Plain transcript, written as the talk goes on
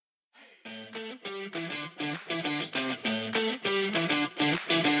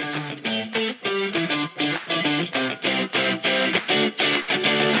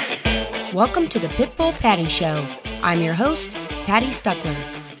Welcome to the Pitbull Patty Show. I'm your host, Patty Stuckler.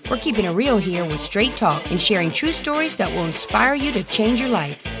 We're keeping it real here with straight talk and sharing true stories that will inspire you to change your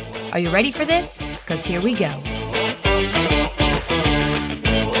life. Are you ready for this? Because here we go.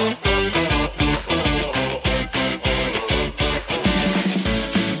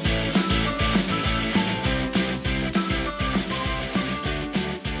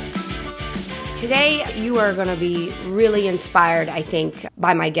 Today, you are going to be really inspired, I think,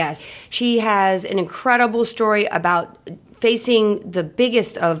 by my guest. She has an incredible story about facing the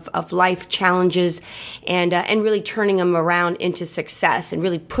biggest of life challenges and really turning them around into success and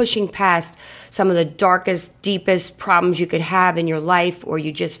really pushing past some of the darkest, deepest problems you could have in your life, or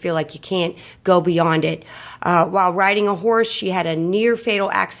you just feel like you can't go beyond it. While riding a horse, she had a near-fatal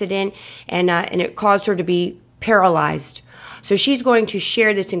accident, and it caused her to be paralyzed. So she's going to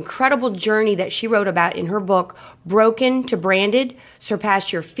share this incredible journey that she wrote about in her book, Broken to Branded,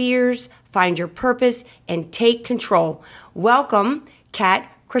 Surpass Your Fears, Find Your Purpose, and Take Control. Welcome, Kat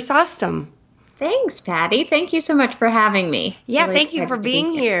Chrysostom. Thanks, Patty. Thank you so much for having me. Yeah, really thank you for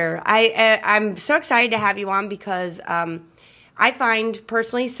being here. I'm so excited to have you on because I find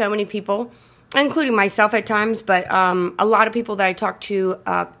personally so many people, including myself at times, but a lot of people that I talk to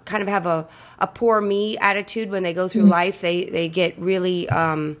kind of have a poor me attitude when they go through life. They get really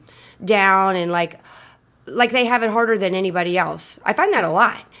down and like they have it harder than anybody else. I find that a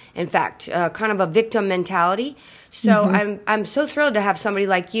lot, in fact, kind of a victim mentality. So I'm so thrilled to have somebody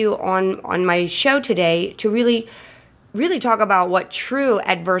like you on my show today to really talk about what true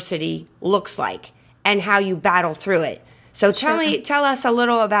adversity looks like and how you battle through it. So tell us a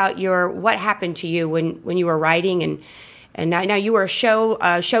little about what happened to you when you were writing and now you were a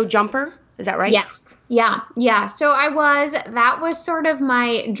show jumper. Is that right? Yes. Yeah. So that was sort of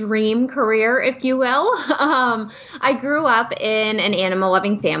my dream career, if you will. I grew up in an animal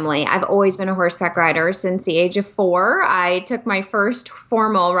loving family. I've always been a horseback rider since the age of 4. I took my first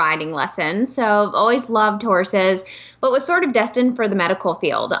formal riding lesson. So I've always loved horses, but was sort of destined for the medical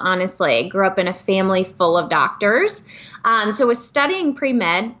field. Honestly, grew up in a family full of doctors. So was studying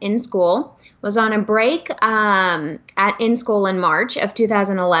pre-med in school, was on a break in school in March of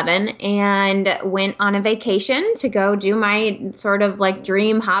 2011, and went on a vacation to go do my sort of like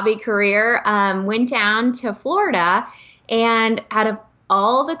dream hobby career. Went down to Florida, and out of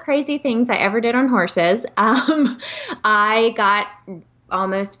all the crazy things I ever did on horses, I got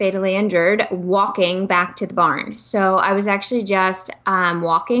almost fatally injured walking back to the barn. So I was actually just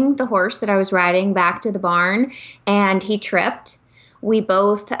walking the horse that I was riding back to the barn, and he tripped. We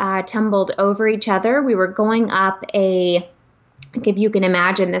both tumbled over each other. We were going up if you can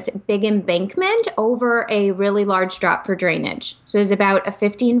imagine, this big embankment over a really large drop for drainage. So it was about a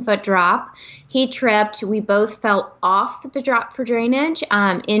 15-foot drop. He tripped. We both fell off the drop for drainage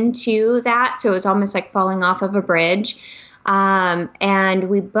into that. So it was almost like falling off of a bridge. And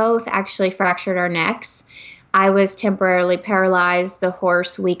we both actually fractured our necks. I was temporarily paralyzed. The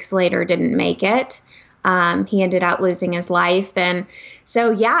horse weeks later didn't make it. He ended up losing his life. And so,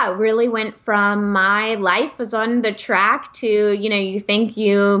 yeah, it really went from my life was on the track to, you think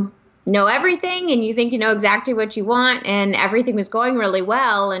you know everything and you think you know exactly what you want, and everything was going really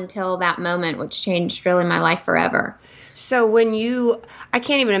well until that moment, which changed really my life forever. So I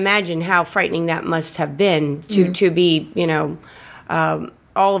can't even imagine how frightening that must have been to be,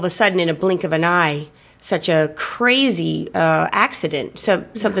 all of a sudden in a blink of an eye, such a crazy accident. So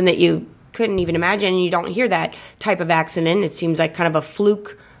something that you couldn't even imagine, and you don't hear that type of accident. It seems like kind of a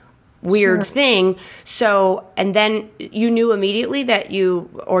fluke, weird thing. So, and then you knew immediately that you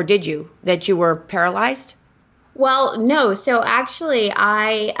were paralyzed? Well, no. So actually,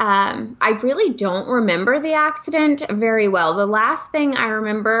 I really don't remember the accident very well. The last thing I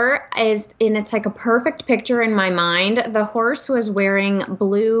remember is, and it's like a perfect picture in my mind, the horse was wearing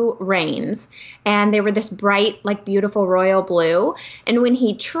blue reins, and they were this bright, like beautiful royal blue. And when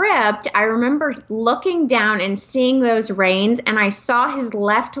he tripped, I remember looking down and seeing those reins, and I saw his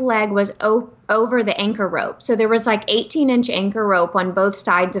left leg was over the anchor rope. So there was like 18-inch anchor rope on both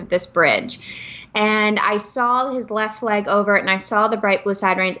sides of this bridge. And I saw his left leg over it, and I saw the bright blue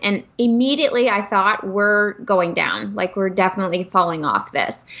side reins, and immediately I thought, we're going down, like we're definitely falling off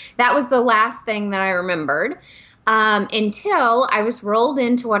this. That was the last thing that I remembered until I was rolled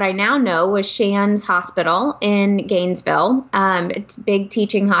into what I now know was Shands Hospital in Gainesville. It's a big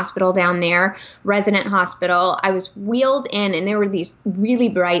teaching hospital down there, resident hospital. I was wheeled in, and there were these really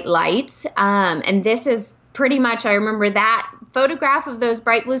bright lights, and this is pretty much, I remember that photograph of those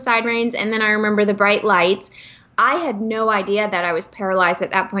bright blue side reins, and then I remember the bright lights. I had no idea that I was paralyzed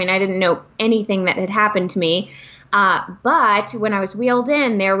at that point. I didn't know anything that had happened to me. But when I was wheeled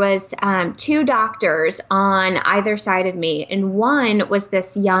in, there was 2 doctors on either side of me, and one was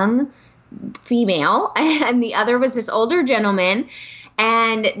this young female, and the other was this older gentleman.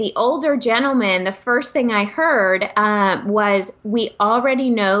 And the older gentleman, the first thing I heard was, "We already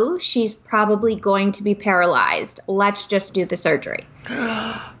know she's probably going to be paralyzed. Let's just do the surgery."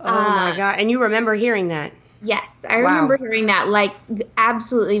 Oh my God. And you remember hearing that? Yes, I remember hearing that, like,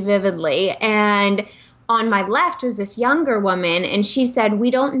 absolutely vividly. And on my left was this younger woman, and she said,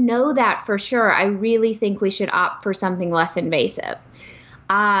 "We don't know that for sure. I really think we should opt for something less invasive."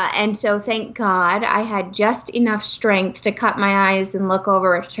 And so thank God I had just enough strength to cut my eyes and look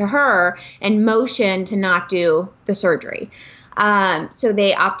over to her and motion to not do the surgery. So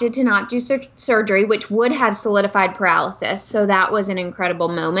they opted to not do surgery, which would have solidified paralysis. So that was an incredible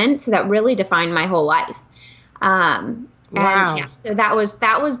moment. So that really defined my whole life. Wow. Yeah, so that was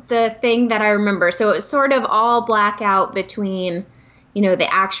the thing that I remember. So it was sort of all blackout between, the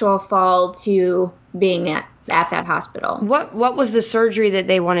actual fall to being at that hospital. What was the surgery that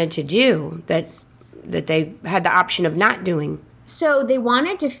they wanted to do that they had the option of not doing? So they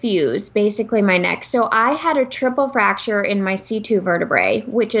wanted to fuse basically my neck. So I had a triple fracture in my C2 vertebrae,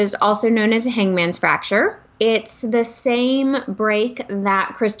 which is also known as a hangman's fracture. It's the same break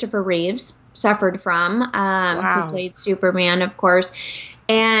that Christopher Reeves suffered from, who played Superman, of course.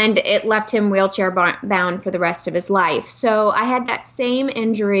 And it left him wheelchair bound for the rest of his life. So I had that same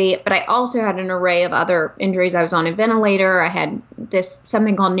injury, but I also had an array of other injuries. I was on a ventilator. I had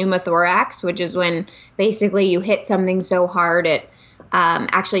something called pneumothorax, which is when basically you hit something so hard it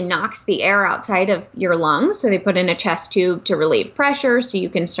actually knocks the air outside of your lungs. So they put in a chest tube to relieve pressure so you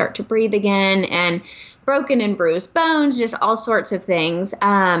can start to breathe again. And broken and bruised bones, just all sorts of things.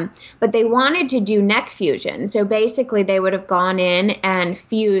 But they wanted to do neck fusion. So basically they would have gone in and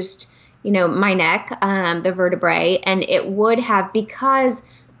fused, my neck, the vertebrae, and it would have, because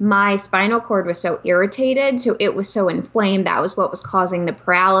my spinal cord was so irritated, so it was so inflamed, that was what was causing the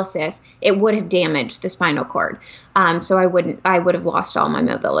paralysis, it would have damaged the spinal cord. So I would have lost all my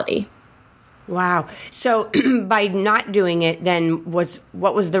mobility. Wow. So by not doing it, then what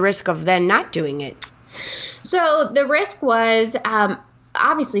was the risk of then not doing it? So the risk was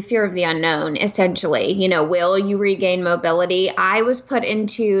obviously fear of the unknown, essentially. Will you regain mobility? I was put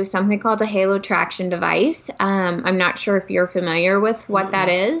into something called a halo traction device. I'm not sure if you're familiar with what that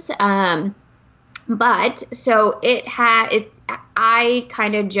is. But so I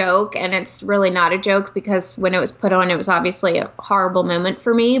kind of joke, and it's really not a joke because when it was put on, it was obviously a horrible moment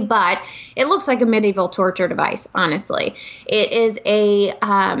for me, but it looks like a medieval torture device, honestly. It is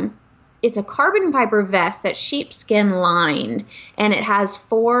it's a carbon fiber vest that's sheepskin lined, and it has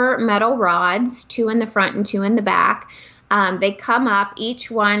 4 metal rods, 2 in the front and 2 in the back. They come up.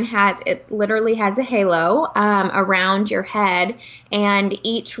 Each one literally has a halo around your head, and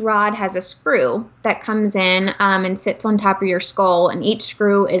each rod has a screw that comes in and sits on top of your skull, and each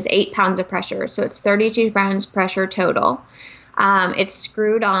screw is 8 pounds of pressure, so it's 32 pounds pressure total. It's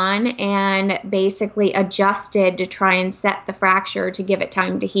screwed on and basically adjusted to try and set the fracture to give it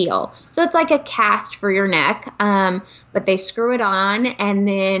time to heal. So it's like a cast for your neck, but they screw it on, and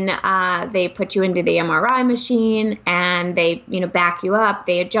then they put you into the MRI machine, and they back you up.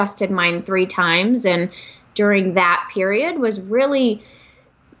 They adjusted mine 3 times, and during that period was really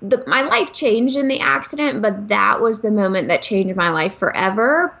my life changed in the accident, but that was the moment that changed my life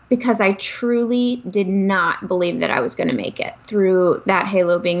forever, because I truly did not believe that I was going to make it through that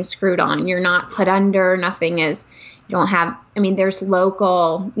halo being screwed on. You're not put under, nothing is, you don't have, there's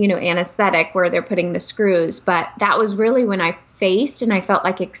local, anesthetic where they're putting the screws, but that was really when I faced and I felt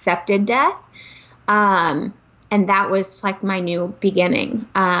like accepted death. And that was like my new beginning,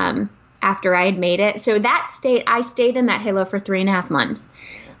 after I had made it. So I stayed in that halo for 3.5 months.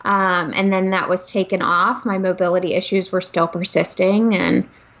 And then that was taken off. My mobility issues were still persisting, and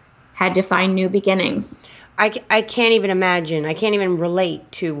had to find new beginnings. I can't even imagine. I can't even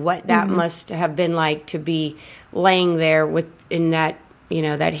relate to what that must have been like to be laying there in that,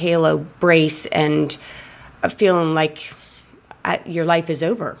 that halo brace and feeling like your life is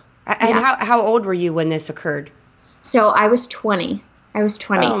over. And how old were you when this occurred? So I was 20.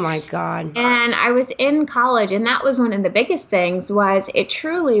 Oh my God. And I was in college, and that was one of the biggest things. Was it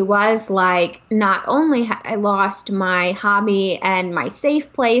truly was like, not only I lost my hobby and my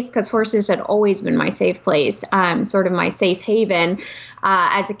safe place, because horses had always been my safe place, sort of my safe haven.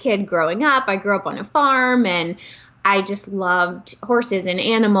 As a kid growing up, I grew up on a farm, and I just loved horses and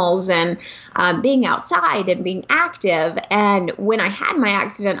animals and being outside and being active. And when I had my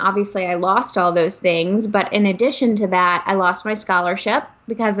accident, obviously I lost all those things. But in addition to that, I lost my scholarship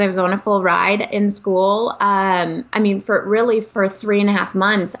because I was on a full ride in school. For 3.5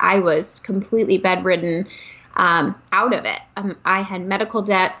 months, I was completely bedridden, out of it. I had medical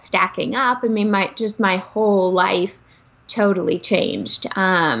debt stacking up. My whole life totally changed.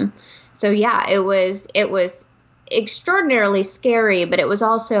 It was extraordinarily scary, but it was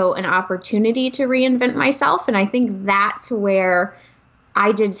also an opportunity to reinvent myself. And I think that's where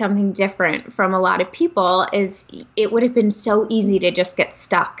I did something different from a lot of people. Is it would have been so easy to just get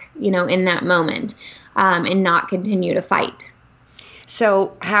stuck, in that moment, and not continue to fight.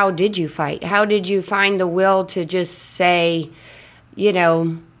 So how did you fight? How did you find the will to just say,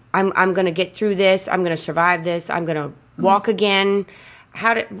 I'm going to get through this. I'm going to survive this. I'm going to walk again.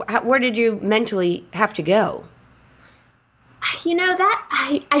 Where did you mentally have to go?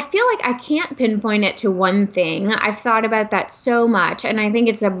 That I feel like I can't pinpoint it to one thing. I've thought about that so much, and I think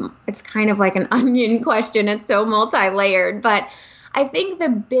it's kind of like an onion question. It's so multi-layered, but I think the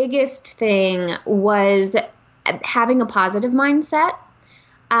biggest thing was having a positive mindset,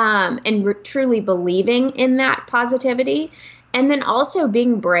 and truly believing in that positivity. And then also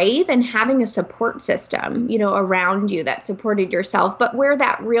being brave and having a support system, around you that supported yourself. But where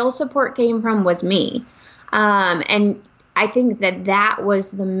that real support came from was me. And I think that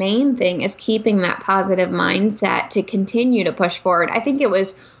was the main thing, is keeping that positive mindset to continue to push forward. I think it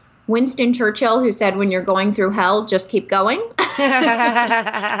was Winston Churchill who said, when you're going through hell, just keep going.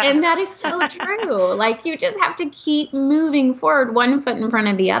 And that is so true. Like, you just have to keep moving forward, one foot in front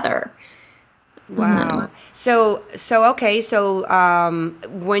of the other. Wow. So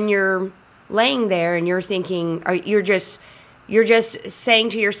when you're laying there and you're thinking, you're just saying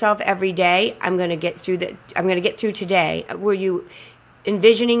to yourself every day, I'm going to get through today. Were you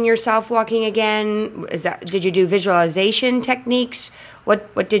envisioning yourself walking again? Did you do visualization techniques?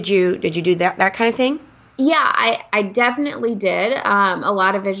 What did you do that kind of thing? Yeah, I definitely did a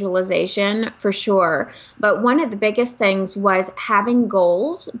lot of visualization for sure. But one of the biggest things was having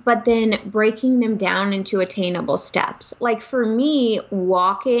goals, but then breaking them down into attainable steps. Like for me,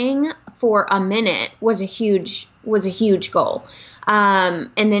 walking for a minute was a huge goal. And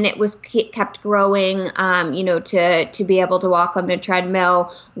then it kept growing, to be able to walk on the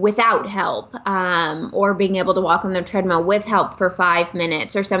treadmill without help, or being able to walk on the treadmill with help for 5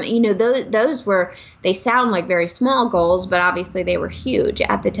 minutes or something. They sound like very small goals, but obviously they were huge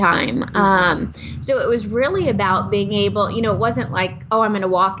at the time. So it was really about being able, it wasn't like, oh, I'm going to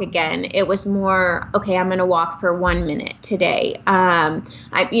walk again. It was more, okay, I'm going to walk for 1 minute today.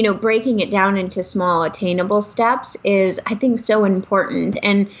 Breaking it down into small attainable steps is, I think, so important.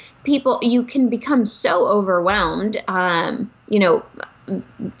 And you can become so overwhelmed,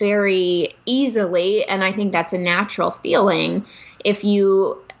 very easily. And I think that's a natural feeling if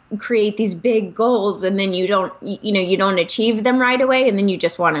you create these big goals and then you don't achieve them right away, and then you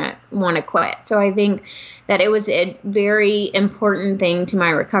just want to quit. So I think that it was a very important thing to my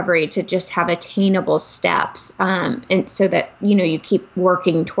recovery to just have attainable steps, and so that you keep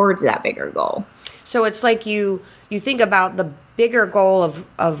working towards that bigger goal. So it's like you think about the bigger goal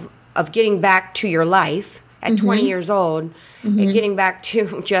of getting back to your life at 20 years old, and getting back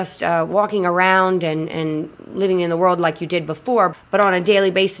to just walking around and living in the world like you did before. But on a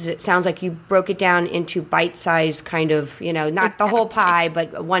daily basis, it sounds like you broke it down into bite-sized kind of, not exactly the whole pie,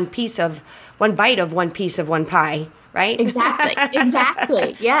 but one bite of one piece of one pie, right?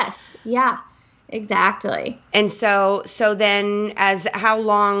 Exactly. Yes. Yeah. Exactly. And so then how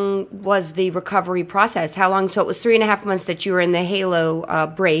long was the recovery process? How long? So it was 3.5 months that you were in the Halo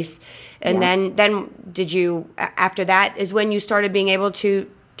brace. And then did you, after that is when you started being able to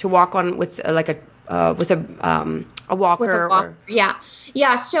walk on with a walker?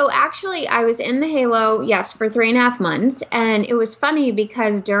 Yeah. So actually I was in the Halo, for 3.5 months. And it was funny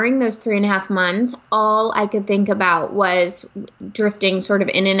because during those 3.5 months, all I could think about was drifting sort of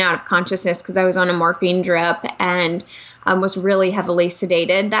in and out of consciousness, because I was on a morphine drip and was really heavily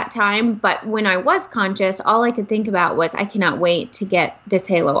sedated that time. But when I was conscious, all I could think about was, I cannot wait to get this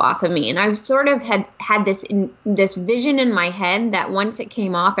halo off of me. And I sort of had this vision in my head that once it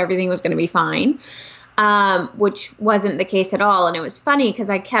came off, everything was going to be fine. Which wasn't the case at all. And it was funny because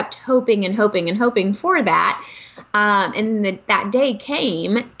I kept hoping and hoping and hoping for that. And that day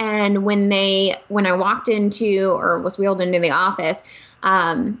came, and when I walked into or was wheeled into the office,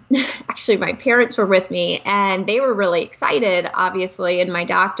 Actually, my parents were with me and they were really excited, obviously. And my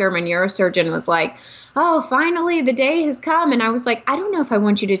neurosurgeon was like, oh, finally the day has come. And I was like, I don't know if I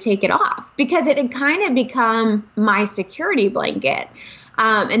want you to take it off, because it had kind of become my security blanket.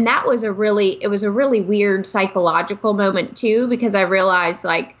 And that was it was a really weird psychological moment too, because I realized,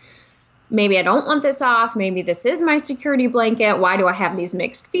 like, maybe I don't want this off. Maybe this is my security blanket. Why do I have these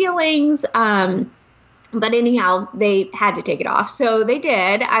mixed feelings? But anyhow, they had to take it off. So they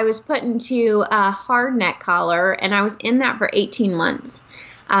did. I was put into a hard neck collar, and I was in that for 18 months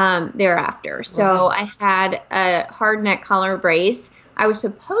thereafter. So wow. I had a hard neck collar brace. I was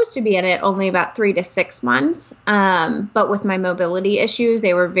supposed to be in it only about 3 to 6 months. But with my mobility issues,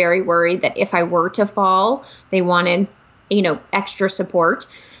 they were very worried that if I were to fall, they wanted, extra support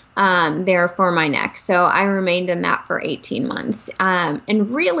there for my neck. So I remained in that for 18 months.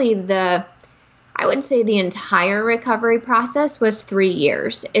 And really I would say the entire recovery process was 3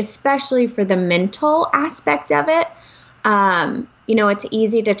 years, especially for the mental aspect of it. It's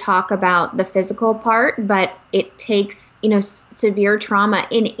easy to talk about the physical part, but it takes, severe trauma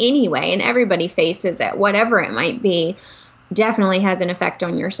in any way, and everybody faces it, whatever it might be, definitely has an effect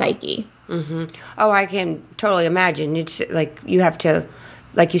on your psyche. Mm-hmm. Oh, I can totally imagine. It's like you have to,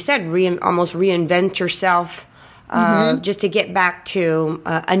 like you said, almost reinvent yourself just to get back to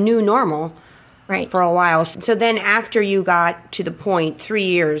a new normal. Right. For a while. So then after you got to the point, 3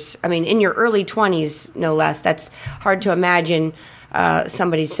 years, I mean, in your early 20s, no less, that's hard to imagine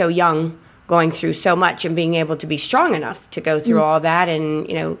somebody so young going through so much and being able to be strong enough to go through all that.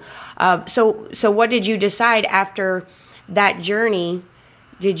 And, so what did you decide after that journey?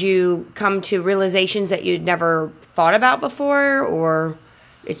 Did you come to realizations that you'd never thought about before, or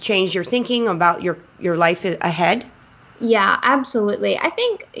it changed your thinking about your life ahead? Yeah, absolutely. I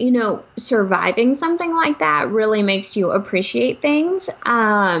think, surviving something like that really makes you appreciate things.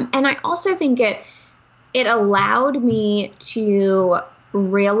 And I also think it allowed me to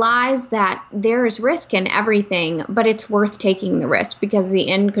realize that there is risk in everything, but it's worth taking the risk because the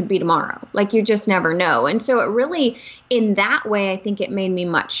end could be tomorrow. Like, you just never know. And so it really, in that way, I think it made me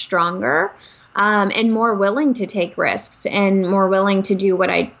much stronger. And more willing to take risks and more willing to do what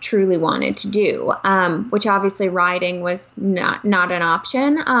I truly wanted to do, which obviously riding was not an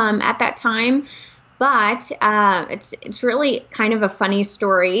option at that time. But it's really kind of a funny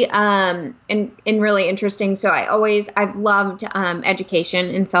story and really interesting. So I've loved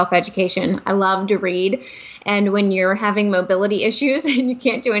education and self-education. I love to read. And when you're having mobility issues and you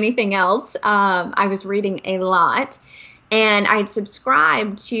can't do anything else, I was reading a lot. And I'd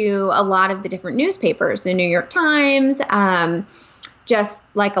subscribed to a lot of the different newspapers, the New York Times, just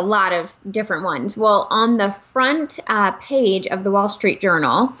like a lot of different ones. Well, on the front page of the Wall Street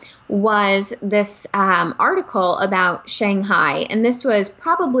Journal was this article about Shanghai. And this was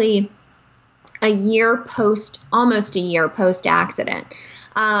probably almost a year post accident.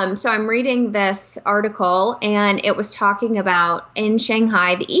 So I'm reading this article, and it was talking about in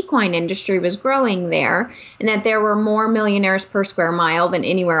Shanghai, the equine industry was growing there, and that there were more millionaires per square mile than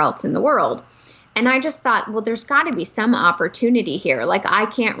anywhere else in the world. And I just thought, well, there's got to be some opportunity here. Like, I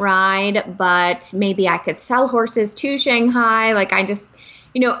can't ride, but maybe I could sell horses to Shanghai. Like, I just,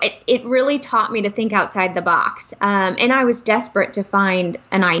 it really taught me to think outside the box. And I was desperate to find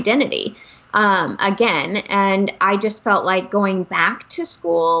an identity. Again, and I just felt like going back to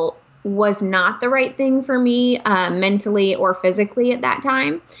school was not the right thing for me, mentally or physically at that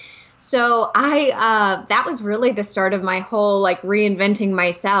time. So that was really the start of my whole, like, reinventing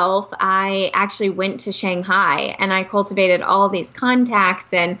myself. I actually went to Shanghai and I cultivated all of these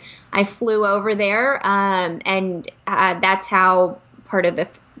contacts, and I flew over there. And that's how part of the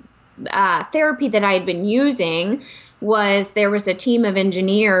therapy that I had been using there was a team of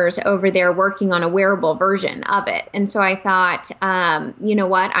engineers over there working on a wearable version of it. And so I thought, you know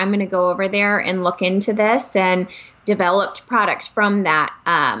what, I'm going to go over there and look into this, and developed products from that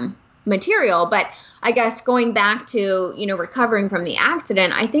material. But I guess going back to, recovering from the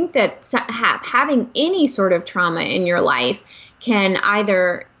accident, I think that having any sort of trauma in your life can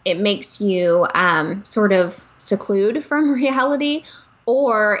it makes you sort of seclude from reality,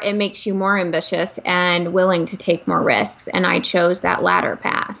 or it makes you more ambitious and willing to take more risks. And I chose that latter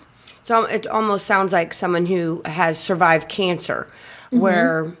path. So it almost sounds like someone who has survived cancer,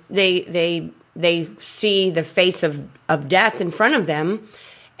 where they see the face of death in front of them.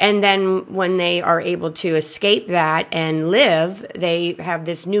 And then when they are able to escape that and live, they have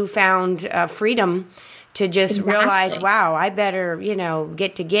this newfound freedom to just realize, wow, I better,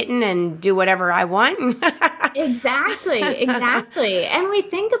 get to getting and do whatever I want. Exactly. And we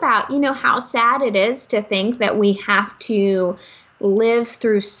think about, how sad it is to think that we have to live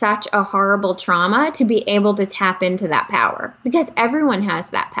through such a horrible trauma to be able to tap into that power, because everyone has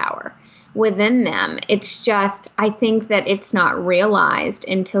that power within them. It's just, I think that it's not realized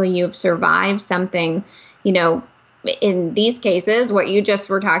until you've survived something, in these cases, what you just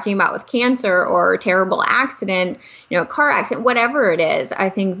were talking about with cancer or terrible accident, car accident, whatever it is. I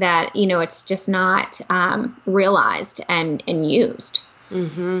think that, it's just not realized and used.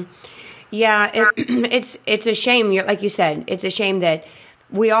 Mm-hmm. Yeah, it's a shame. Like you said, it's a shame that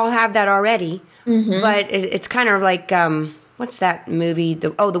we all have that already. Mm-hmm. But it's kind of like what's that movie?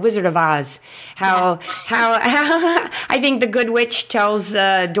 The Wizard of Oz. How I think the Good Witch tells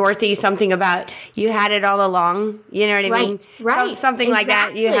Dorothy something about you had it all along. You know what I mean? Right. Something exactly. like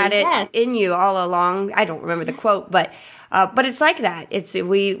that. You had it in you all along. I don't remember the quote, but it's like that. It's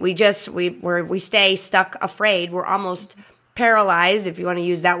we stay stuck, afraid. We're almost paralyzed, if you want to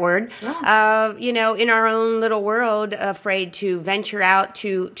use that word, in our own little world, afraid to venture out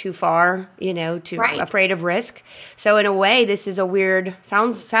too far, afraid of risk. So in a way, this is a weird,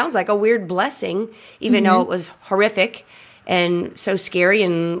 sounds like a weird blessing, even though it was horrific and so scary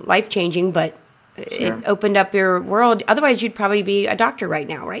and life-changing, but it opened up your world. Otherwise, you'd probably be a doctor right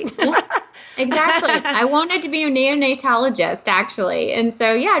now, right? Yeah. Exactly. I wanted to be a neonatologist, actually. And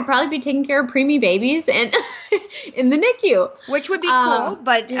so, I'd probably be taking care of preemie babies and in the NICU. Which would be cool,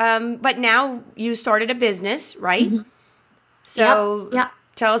 but now you started a business, right? Mm-hmm. So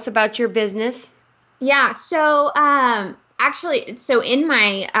tell us about your business. Yeah. So actually, in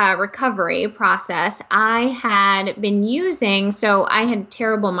my recovery process, I had been I had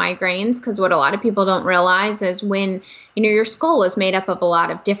terrible migraines, because what a lot of people don't realize is when, your skull is made up of a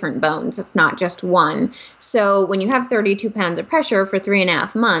lot of different bones. It's not just one. So when you have 32 pounds of pressure for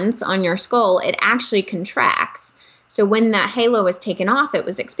 3.5 months on your skull, it actually contracts. So when that halo was taken off, it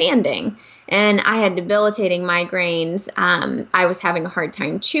was expanding. And I had debilitating migraines. I was having a hard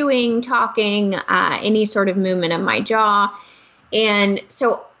time chewing, talking, any sort of movement of my jaw. And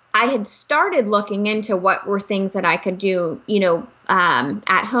so I had started looking into what were things that I could do,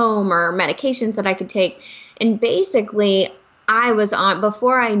 at home, or medications that I could take. And basically, I was on,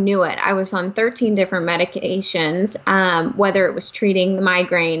 before I knew it, I was on 13 different medications, whether it was treating the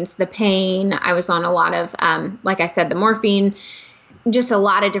migraines, the pain. I was on a lot of, like I said, the morphine, just a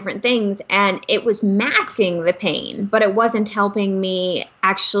lot of different things. And it was masking the pain, but it wasn't helping me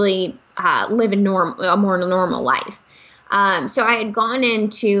actually live a more normal life. So I had gone in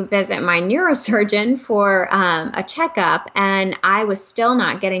to visit my neurosurgeon for a checkup, and I was still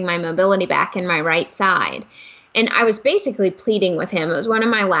not getting my mobility back in my right side. And I was basically pleading with him. It was one of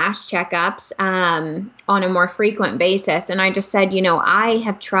my last checkups on a more frequent basis. And I just said, I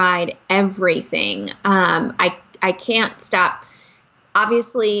have tried everything. I can't stop.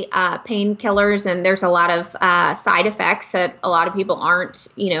 Obviously, painkillers, and there's a lot of side effects that a lot of people aren't,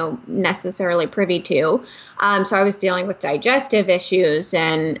 necessarily privy to. So I was dealing with digestive issues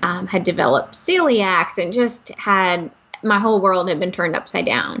and had developed celiacs, and just had, my whole world had been turned upside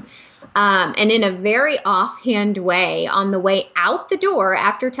down. And in a very offhand way, on the way out the door,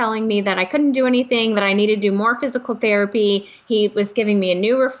 after telling me that I couldn't do anything, that I needed to do more physical therapy, he was giving me a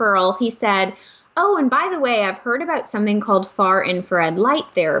new referral. He said, "Oh, and by the way, I've heard about something called far infrared light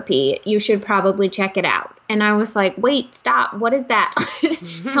therapy. You should probably check it out." And I was like, "Wait, stop. What is that?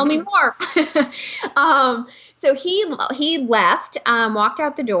 Tell me more." So he left, walked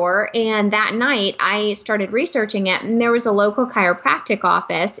out the door, and that night I started researching it. And there was a local chiropractic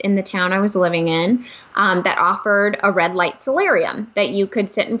office in the town I was living in that offered a red light solarium that you could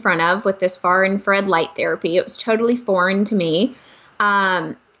sit in front of with this far infrared light therapy. It was totally foreign to me.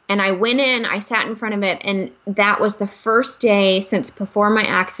 And I went in, I sat in front of it, and that was the first day since before my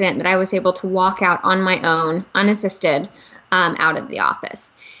accident that I was able to walk out on my own, unassisted, out of the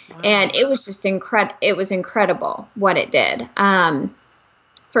office. Wow. And it was just it was incredible what it did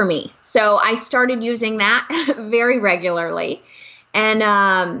for me. So I started using that very regularly.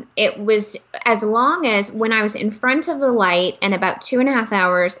 And it was as long as when I was in front of the light, and about 2.5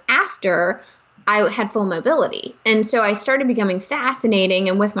 hours after, I had full mobility. And so I started becoming fascinating,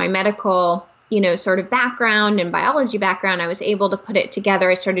 and with my medical, sort of background and biology background, I was able to put it together.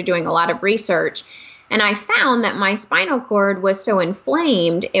 I started doing a lot of research, and I found that my spinal cord was so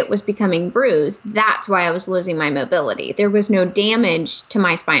inflamed, it was becoming bruised. That's why I was losing my mobility. There was no damage to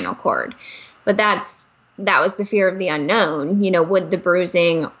my spinal cord, but that was the fear of the unknown. Would the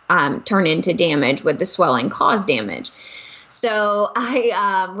bruising turn into damage? Would the swelling cause damage? So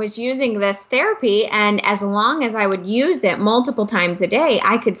I was using this therapy, and as long as I would use it multiple times a day,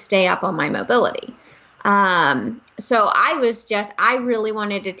 I could stay up on my mobility. So I really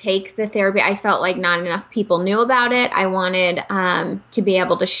wanted to take the therapy. I felt like not enough people knew about it. I wanted to be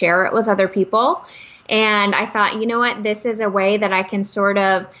able to share it with other people. And I thought, you know what, this is a way that I can sort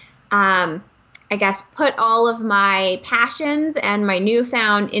of, I guess, put all of my passions and my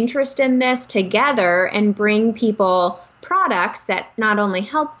newfound interest in this together and bring people products that not only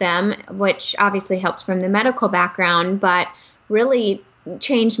help them, which obviously helps from the medical background, but really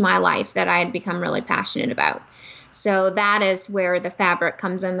changed my life that I had become really passionate about. So that is where the fabric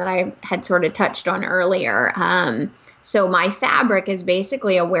comes in that I had sort of touched on earlier. So my fabric is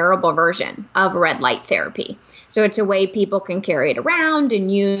basically a wearable version of red light therapy. So it's a way people can carry it around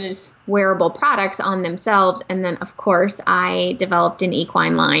and use wearable products on themselves. And then, of course, I developed an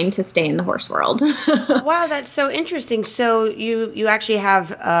equine line to stay in the horse world. Wow, that's so interesting. So you actually have,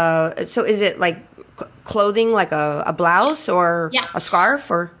 so is it like clothing, like a blouse or a scarf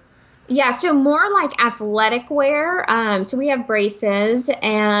or? Yeah, so more like athletic wear. So we have braces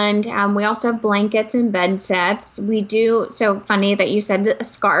and we also have blankets and bed sets. We do, so funny that you said a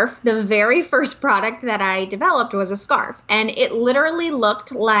scarf. The very first product that I developed was a scarf. And it literally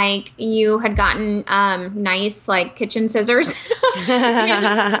looked like you had gotten nice like kitchen scissors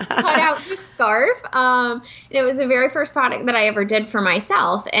and cut out the scarf. And it was the very first product that I ever did for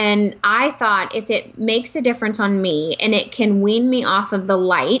myself. And I thought if it makes a difference on me and it can wean me off of the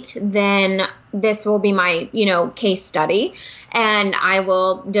light, then this will be my, case study, and I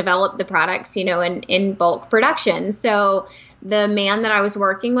will develop the products, in bulk production. So the man that I was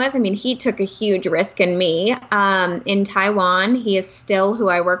working with, he took a huge risk in me, in Taiwan. He is still who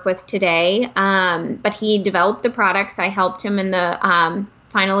I work with today. But he developed the products. I helped him in the,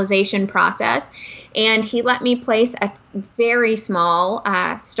 finalization process, and he let me place a very small,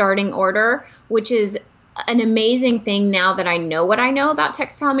 starting order, which is an amazing thing now that I know what I know about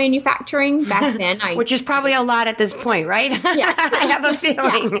textile manufacturing. Back then, which is probably a lot at this point, right? Yes. I have a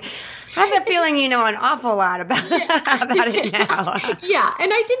feeling. Yeah. I have a feeling you know an awful lot about it now. Yeah,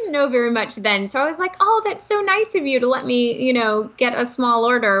 and I didn't know very much then, so I was like, "Oh, that's so nice of you to let me, get a small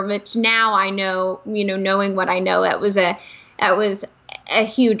order." Which now I know, knowing what I know, it was a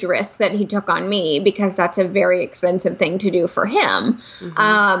huge risk that he took on me because that's a very expensive thing to do for him.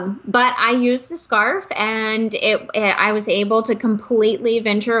 Mm-hmm. But I used the scarf and I was able to completely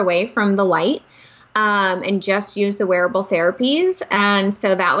venture away from the light and just use the wearable therapies. And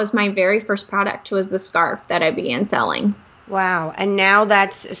so that was my very first product, was the scarf that I began selling. Wow. And now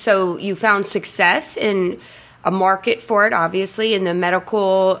so you found success in a market for it, obviously, in the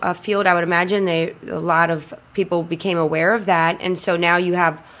medical field. I would imagine a lot of people became aware of that, and so now you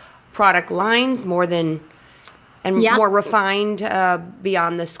have product lines more refined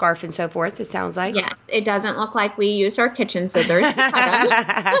beyond the scarf and so forth. It sounds like. Yes, it doesn't look like we used our kitchen scissors.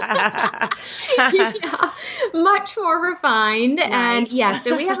 Much more refined, nice. And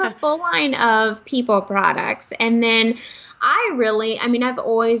so we have a full line of people products, and then. I've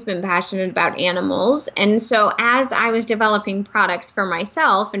always been passionate about animals. And so as I was developing products for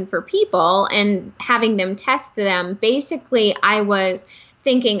myself and for people and having them test them, basically I was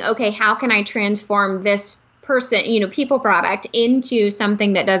thinking, okay, how can I transform this people product into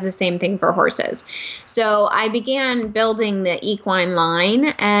something that does the same thing for horses? So I began building the equine line,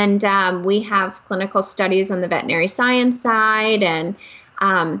 and we have clinical studies on the veterinary science side and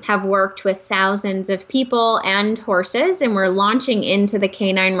have worked with thousands of people and horses, and we're launching into the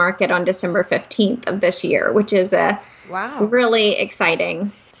canine market on December 15th of this year, which is really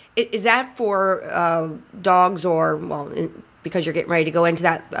exciting. Is that for dogs because you're getting ready to go into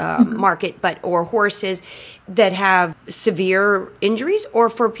that market, or horses that have severe injuries, or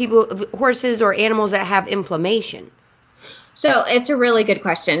for horses or animals that have inflammation? So it's a really good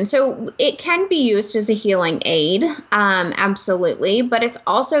question. So it can be used as a healing aid, absolutely, but it's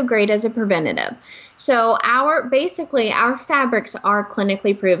also great as a preventative. So our fabrics are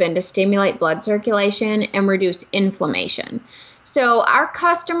clinically proven to stimulate blood circulation and reduce inflammation. So our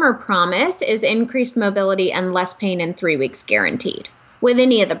customer promise is increased mobility and less pain in 3 weeks guaranteed with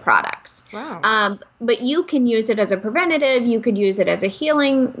any of the products. Wow. But you can use it as a preventative. You could use it as a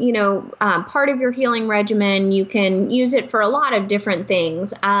healing, part of your healing regimen. You can use it for a lot of different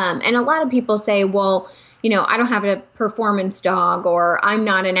things. And a lot of people say, well, I don't have a performance dog, or I'm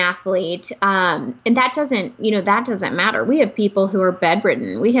not an athlete. And that doesn't matter. We have people who are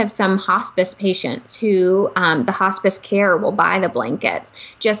bedridden. We have some hospice patients who the hospice care will buy the blankets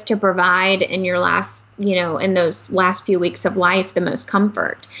just to provide in in those last few weeks of life, the most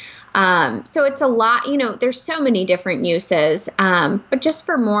comfort. So it's a lot, there's so many different uses, but just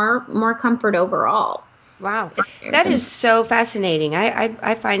for more comfort overall. Wow. That is so fascinating.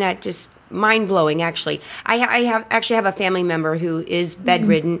 I find that just mind-blowing, actually. I have a family member who is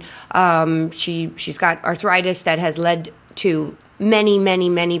bedridden. She's got arthritis that has led to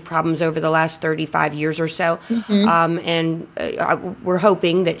many problems over the last 35 years or so. And we're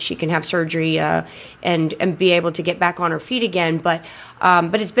hoping that she can have surgery and be able to get back on her feet again. But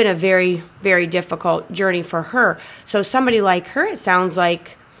it's been a very, very difficult journey for her. So somebody like her, it sounds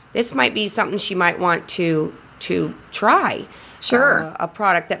like this might be something she might want to try. Sure. A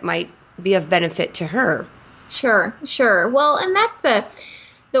product that might be of benefit to her. Sure. Well, and that's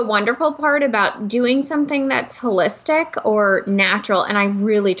the wonderful part about doing something that's holistic or natural. And I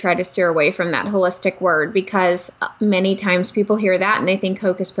really try to steer away from that holistic word, because many times people hear that and they think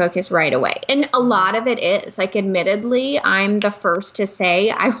hocus pocus right away. And a lot of it is. Like, admittedly, I'm the first to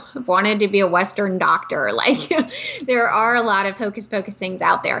say I wanted to be a Western doctor. Like, there are a lot of hocus pocus things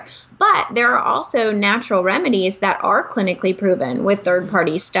out there. But there are also natural remedies that are clinically proven with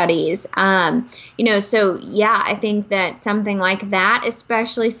third-party studies. So yeah, I think that something like that,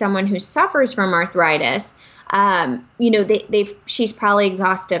 especially someone who suffers from arthritis, she's probably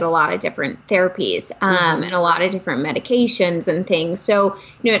exhausted a lot of different therapies and a lot of different medications and things. So,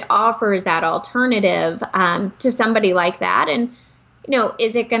 it offers that alternative to somebody like that. And,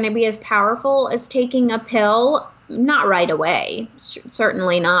 is it going to be as powerful as taking a pill? Not right away,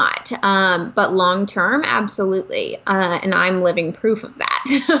 certainly not. But long term, absolutely. And I'm living proof of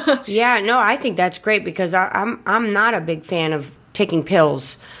that. Yeah, no, I think that's great, because I'm not a big fan of taking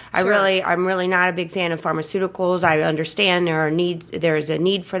pills. Sure. I'm really not a big fan of pharmaceuticals. I understand there's a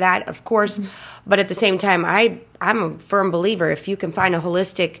need for that, of course. But at the same time, I'm a firm believer, if you can find a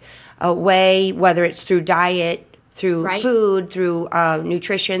holistic way, whether it's through diet, through food, through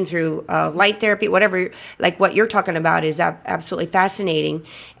nutrition, through light therapy, whatever, like what you're talking about is absolutely fascinating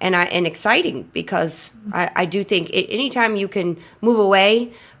and exciting, because I do think anytime you can move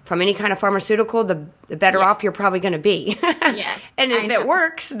away from any kind of pharmaceutical, the better off you're probably going to be. Yes, and if it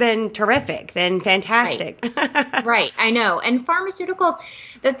works, then terrific, then fantastic. Right, I know. And pharmaceuticals,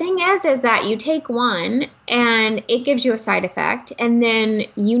 the thing is that you take one and it gives you a side effect, and then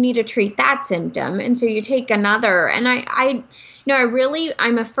you need to treat that symptom. And so you take another. And I'm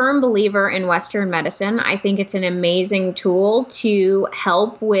a firm believer in Western medicine. I think it's an amazing tool to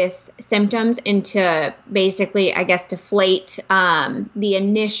help with symptoms and to basically, I guess, deflate the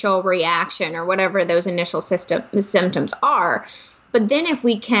initial reaction or whatever those initial symptoms are. But then if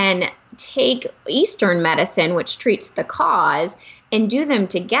we can take Eastern medicine, which treats the cause, and do them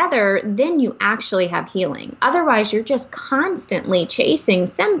together, then you actually have healing. Otherwise, you're just constantly chasing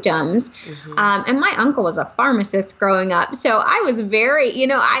symptoms. And my uncle was a pharmacist growing up. So I was very,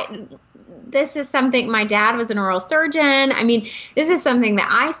 this is something, my dad was an oral surgeon. I mean, this is something that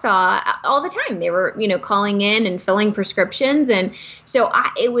I saw all the time. They were, calling in and filling prescriptions. And so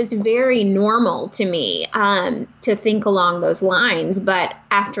it was very normal to me to think along those lines. But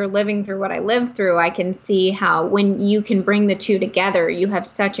after living through what I lived through, I can see how when you can bring the two together, you have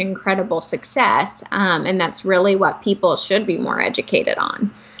such incredible success. And that's really what people should be more educated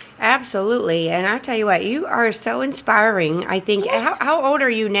on. Absolutely. And I tell you what, you are so inspiring. I think, how old are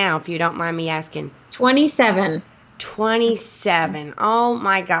you now, if you don't mind me asking? 27. 27. Oh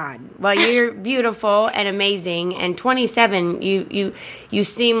my God. Well, you're beautiful and amazing. And 27, you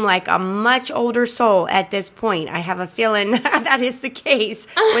seem like a much older soul at this point. I have a feeling that is the case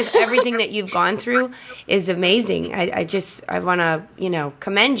with everything that you've gone through is amazing. I want to,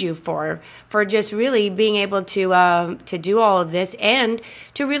 commend you for just really being able to do all of this and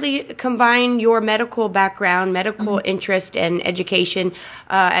to really combine your medical background, medical interest and education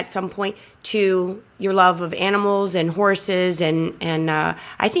at some point to your love of animals and horses, and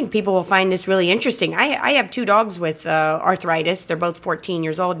I think people will find this really interesting. I have 2 dogs with arthritis. They're both 14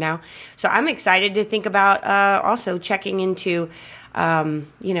 years old now, so I'm excited to think about also checking into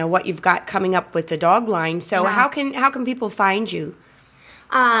what you've got coming up with the dog line. So how can people find you?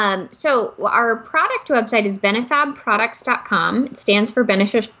 So our product website is benefabproducts.com. It stands for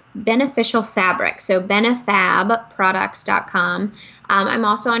beneficial fabric. So benefabproducts.com. I'm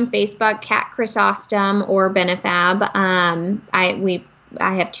also on Facebook, Cat Chrysostom or Benefab. I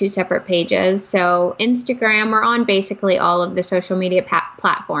have 2 separate pages. So Instagram, we're on basically all of the social media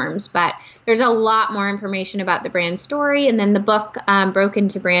platforms, but there's a lot more information about the brand story. And then the book, Broken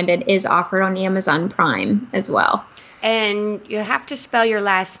to Branded, is offered on Amazon Prime as well. And you have to spell your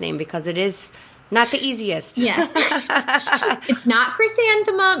last name because it is Not the easiest. Yes. It's not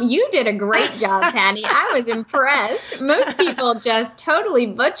chrysanthemum. You did a great job, Patty. I was impressed. Most people just totally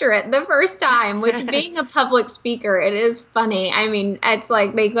butcher it the first time, which being a public speaker, it is funny. I mean, it's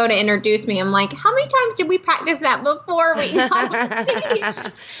like they go to introduce me. I'm like, how many times did we practice that before we got on the stage?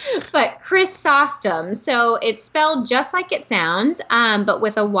 But Chrysostom. So it's spelled just like it sounds, but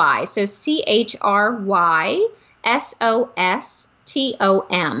with a Y. So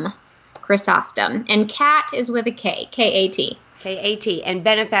Chrysostom. Chrysostom. And cat is with a K, K-A-T. K-A-T. And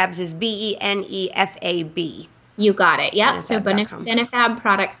Benefabs is B-E-N-E-F-A-B. You got it. Yep. Benefab. So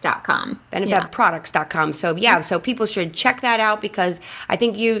benefabproducts.com. Benefabproducts.com. So so people should check that out because I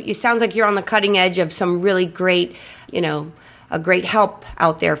think you sounds like you're on the cutting edge of some really great, a great help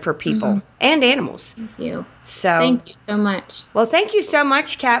out there for people and animals. Thank you. So thank you so much. Well, thank you so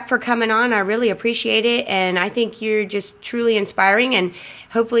much, Kat, for coming on. I really appreciate it. And I think you're just truly inspiring. And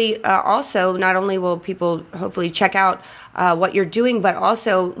hopefully also not only will people hopefully check out what you're doing, but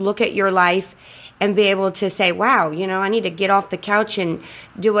also look at your life and be able to say, wow, I need to get off the couch and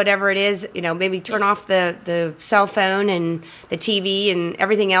do whatever it is, maybe turn off the cell phone and the TV and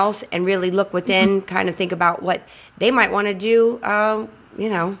everything else and really look within, kind of think about what they might want to do,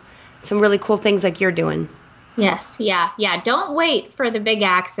 some really cool things like you're doing. Yes. Yeah. Don't wait for the big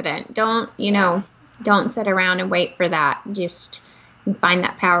accident. Don't sit around and wait for that. Just find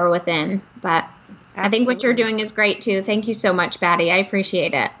that power within. But absolutely. I think what you're doing is great too. Thank you so much, Patty. I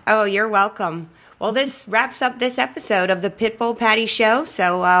appreciate it. Oh, you're welcome. Well, this wraps up this episode of the Pitbull Patty Show.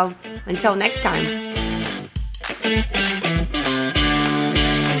 So until next time.